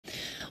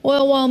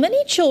Well, while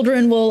many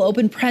children will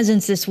open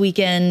presents this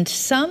weekend,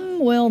 some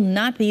will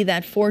not be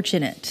that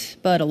fortunate.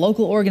 But a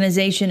local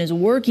organization is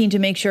working to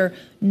make sure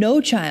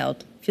no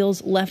child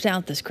feels left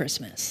out this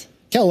Christmas.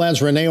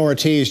 KELOLAND's Renee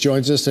Ortiz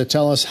joins us to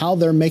tell us how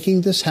they're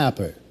making this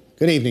happen.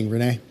 Good evening,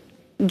 Renee.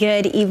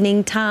 Good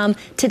evening, Tom.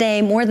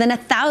 Today, more than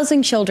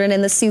 1,000 children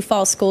in the Sioux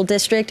Falls School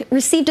District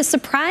received a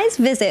surprise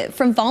visit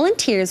from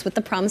volunteers with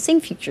the Promising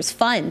Futures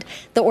Fund.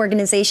 The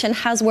organization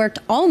has worked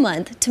all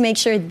month to make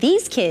sure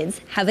these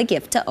kids have a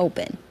gift to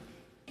open.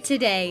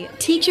 Today,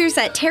 teachers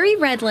at Terry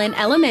Redlin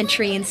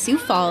Elementary in Sioux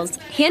Falls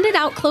handed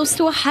out close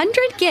to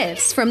 100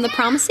 gifts from the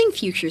Promising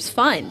Futures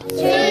Fund. 3, 2,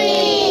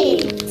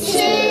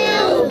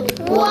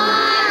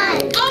 1,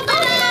 open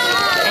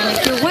up! And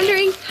if you're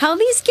wondering how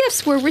these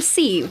gifts were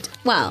received,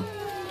 well,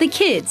 the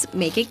kids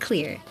make it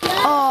clear.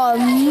 Oh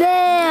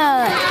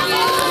man!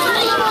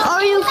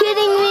 Are you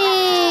kidding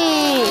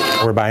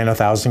me? We're buying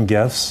 1,000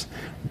 gifts,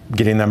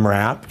 getting them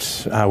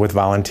wrapped with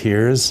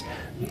volunteers,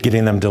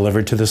 getting them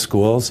delivered to the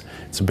schools.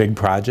 It's a big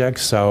project,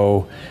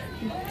 so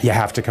you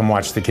have to come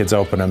watch the kids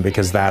open them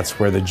because that's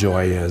where the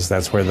joy is.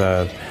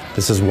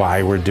 This is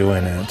why we're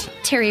doing it.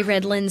 Terry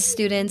Redlin's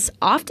students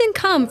often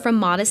come from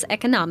modest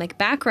economic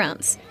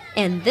backgrounds,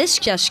 and this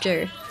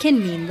gesture can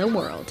mean the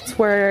world.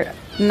 We're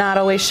not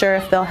always sure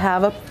if they'll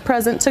have a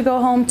present to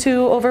go home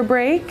to over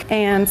break,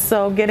 and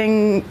so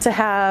getting to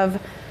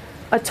have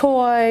a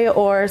toy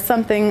or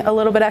something a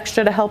little bit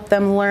extra to help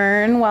them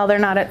learn while they're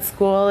not at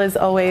school is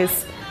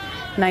always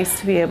nice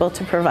to be able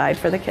to provide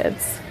for the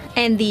kids.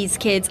 And these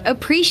kids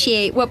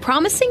appreciate what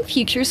Promising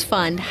Futures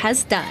Fund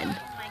has done.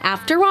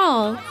 After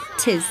all,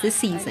 'tis the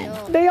season.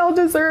 They all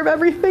deserve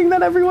everything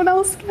that everyone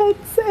else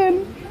gets,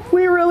 and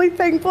we're really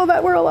thankful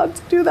that we're allowed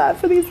to do that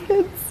for these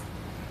kids.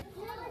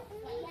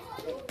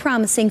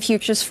 Promising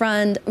Futures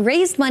Fund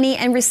raised money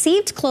and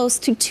received close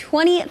to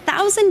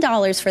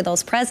 $20,000 for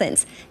those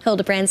presents.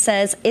 Hildebrand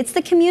says it's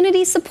the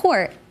community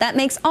support that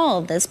makes all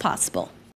of this possible.